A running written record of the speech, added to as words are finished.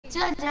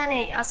tell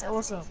Johnny I said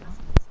what's up.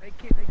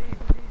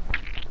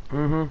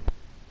 Mm-hmm.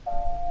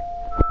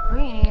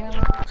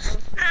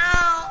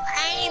 Ow,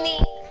 Amy.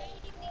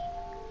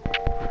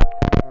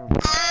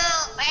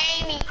 Ow,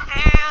 Amy.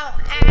 Ow,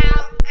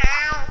 ow,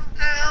 ow,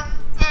 ow,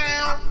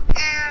 ow,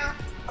 ow.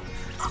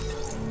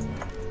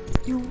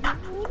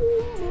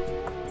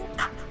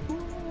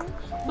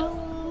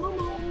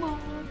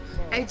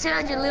 Hey,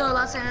 tell Jaleel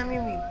I said I'm me. I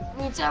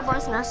mean, tell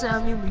Bryson I said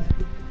I'm me.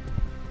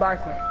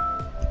 Bryson.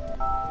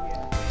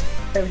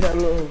 Say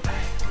something to him.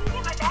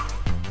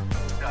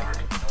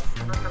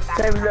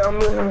 Say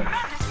something to him.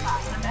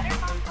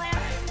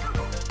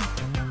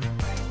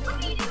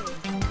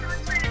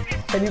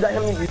 Have you got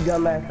him to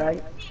gun back,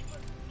 right?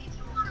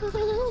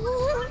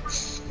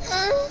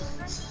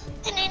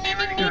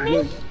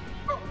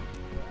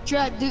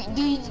 Trap, did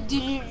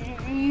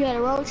you had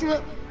a road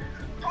trip?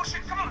 Oh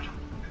shit, come on!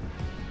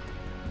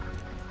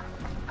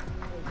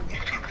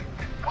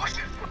 Oh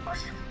shit!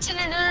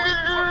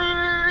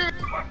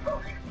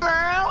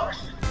 Girl.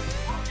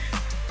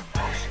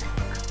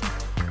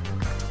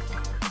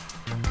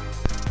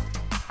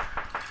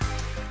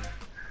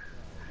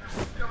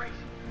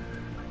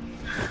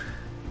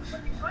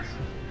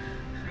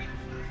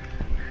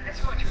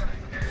 That's much fun.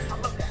 I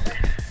love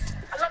that.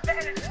 I love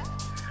that energy.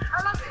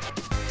 I love it.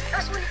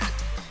 That's what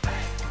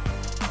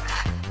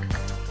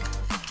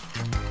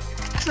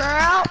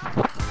Girl.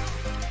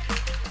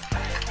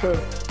 Sure.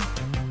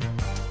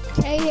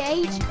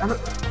 KH.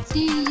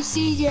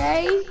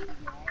 CJ.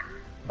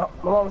 Oh,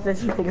 my mom said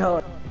she can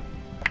go.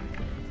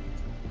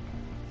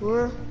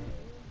 Where?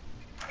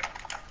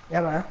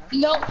 Yeah, man.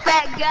 No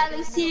fat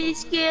galaxy is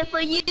scared for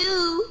you.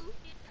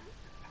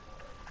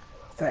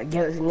 Fat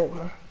Galaxy Nick,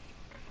 man.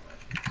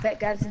 Fat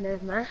galaxy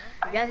is man.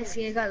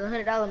 Galaxy got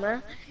 $100,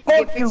 man.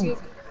 Thank you.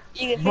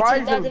 You get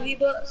Bryson. 15,000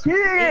 V-Bucks.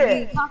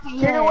 Yeah.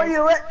 Nigga, what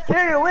you let?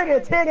 Nigga, we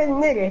can take this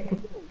nigga.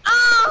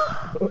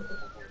 Oh!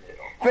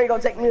 Finna go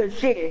take me a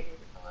shitty.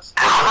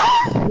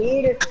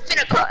 Nigga.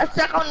 Finna cut a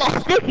suck on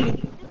that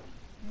sticky.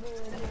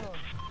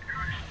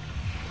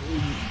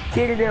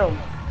 Kitty them.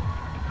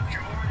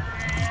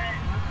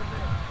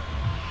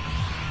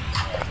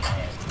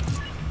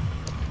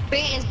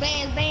 Bands,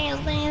 bands,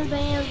 bands, bands,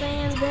 bands,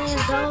 bands,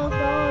 bands, balls,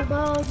 balls,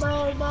 balls,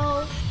 balls,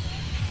 balls.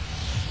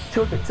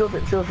 Tilt it, tilt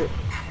it, tilt it.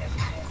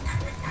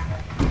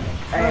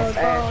 Balls,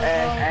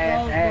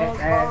 Ass,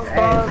 balls, balls,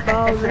 balls,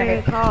 balls,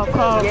 man. Call.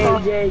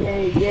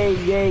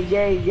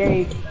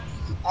 Yay.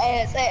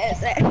 Ass.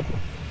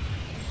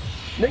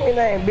 Nigga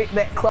name Big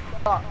Back Clock.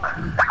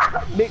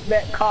 Big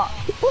Back Cock.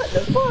 What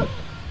the fuck?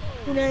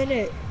 Who named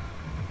it?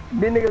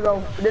 This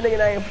nigga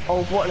name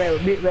on Fortnite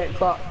with Big Back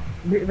Clock.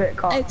 Big Back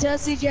Cock. Hey, tell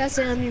CJ I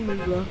said I'm you,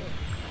 bro.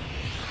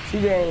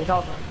 CJ ain't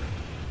talking.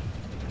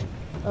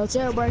 Oh,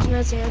 tell Bryson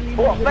I said I'm you.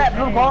 Oh, fat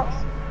blue box.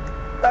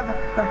 Fat.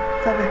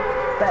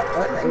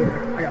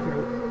 I got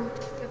blue.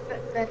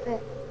 Fat.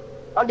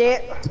 I'm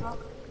dead.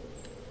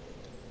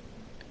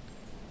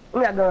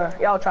 I'm not gonna.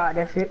 Y'all try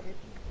that shit.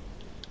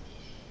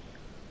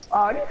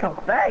 Oh, this some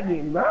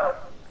faggots, bro.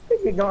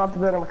 This shit going off the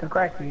building like a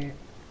crackhead.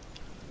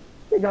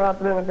 This going off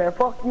the building and say,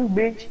 fuck you,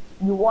 bitch.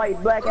 You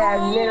white, black ass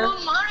nigger. Oh,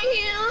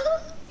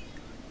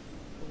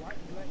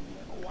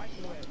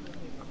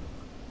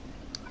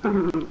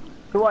 money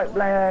You white,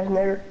 black ass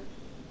nigger.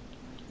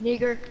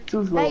 Nigger.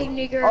 Choose Hey, one.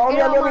 nigger. Oh,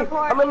 Get on my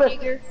party,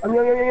 nigger. I'm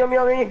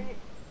yummy.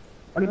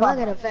 I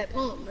got a fat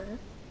pump, man.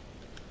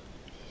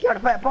 You got a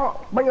fat pump.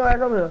 Bring your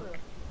ass over here.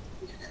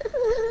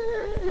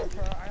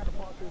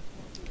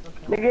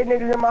 Nigga,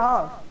 niggas in my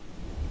house.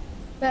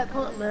 Fat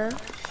pump, man.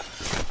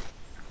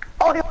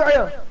 Oh, he's right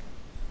here.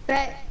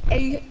 Fat.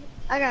 Hey,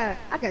 I got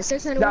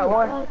 600. Got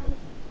one.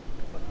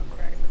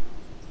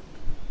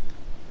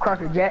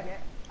 Cracker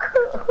Jack.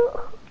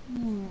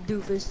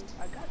 Doofus.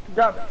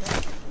 Drop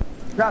it.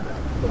 Drop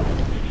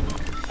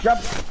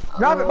it,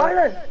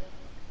 Biden.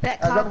 That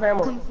drop cock the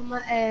ammo. come from my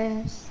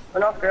ass. Oh,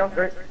 no, I'm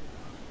straight.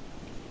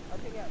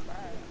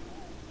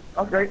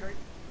 I'm straight.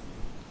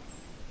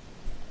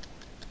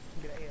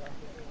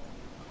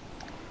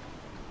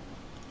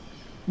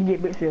 You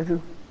get big shit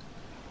too.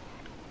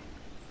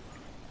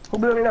 Who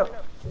building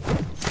up?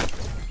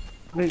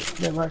 Wait,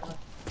 that right.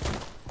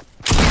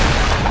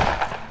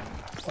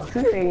 Oh, she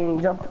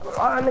ain't jump. Oh,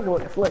 that nigga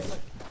with the flick.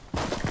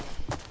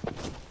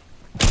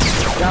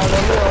 Y'all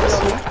on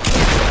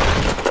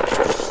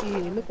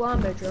me. Shit, look where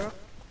I'm at, y'all.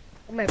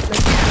 I'm at play.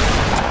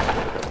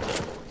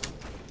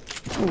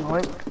 You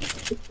want?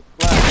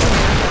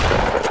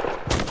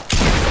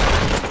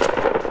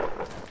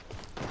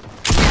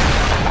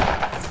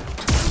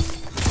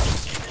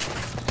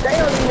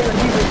 Damn, these niggas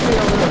keep this shit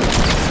over there.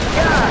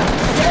 God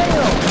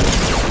damn!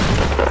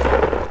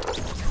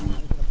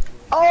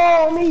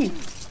 Oh, me!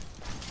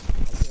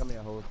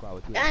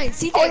 Dang,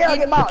 CJ Oh, yeah,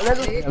 get out,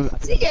 nigga.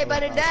 CJ about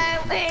to die,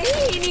 man. He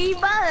ain't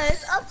even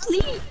buzz. I'm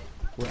asleep.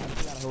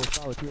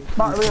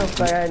 Fuck real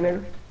fat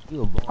nigga.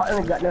 Fuck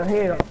nigga got no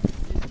head on.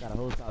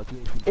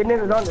 It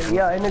niggas under,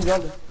 yeah, it niggas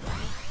under.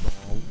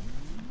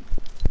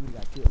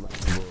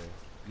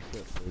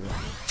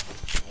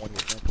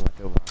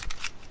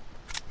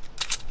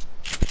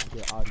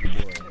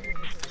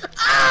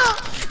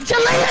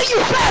 you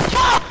fat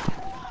fuck!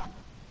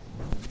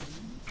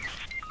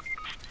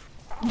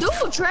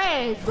 Dude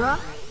trash, bro.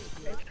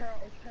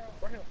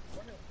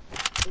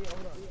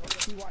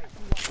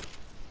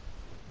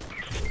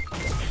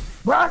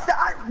 Bro, I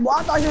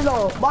thought he was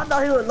low. I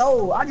thought he was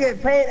low. I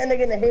just paid that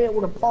nigga in the head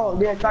with a pump,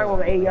 then tried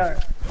with an 8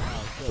 yard.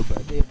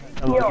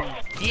 Yo.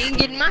 He ain't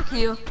getting my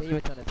kill.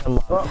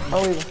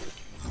 Oh, even.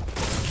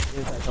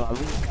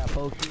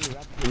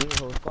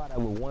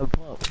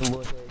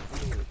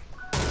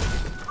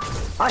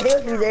 I hear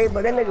CJ,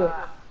 but that nigga.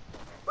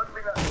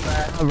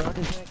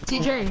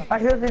 TJ. I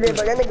hear CJ,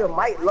 but that nigga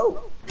might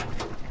low.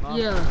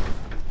 Yeah.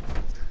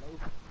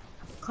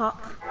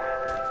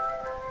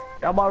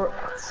 Y'all about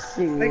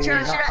shit. Wait,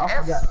 Sean,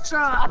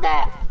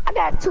 I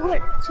got 2,000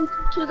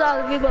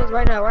 V-Bucks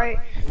right now, right?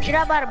 Should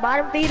I buy the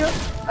bottom feeder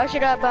or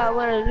should I buy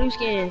one of the new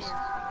skins?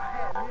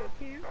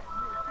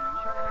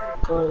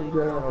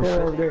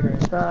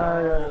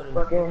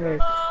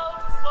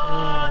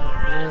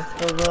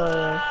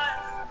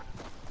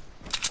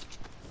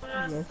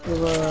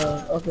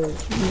 Okay,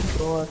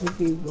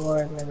 keep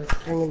going, nigga.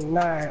 Singing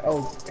 9.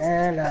 Oh,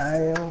 and I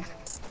am.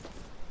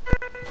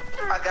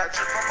 I got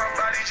drip on my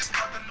body, just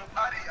fucking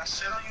nobody. I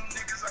shit on you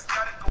niggas, I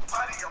gotta go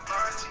potty. I'm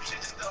learning cheap shit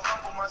just to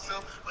humble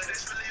myself. But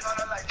it's really hard,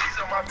 I like these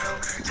on my bill.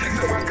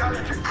 Chicks on my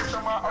college, bitch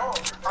on my own.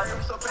 I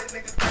am so bad,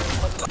 niggas catching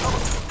my low.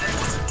 They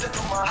was a dip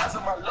on my highs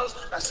and my lows.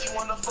 Now she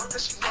wanna fuck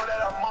cause she know that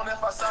I'm on.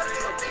 If I saw it,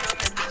 it'll be on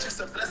that bitch, it's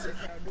a blessing.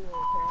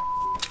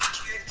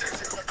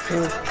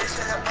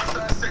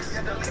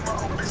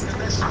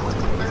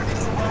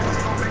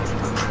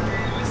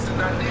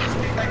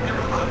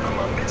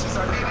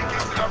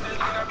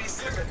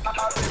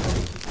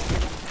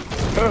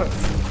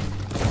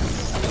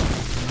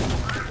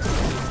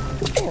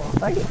 Damn,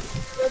 like it.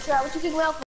 Yo, Chad, what you think about?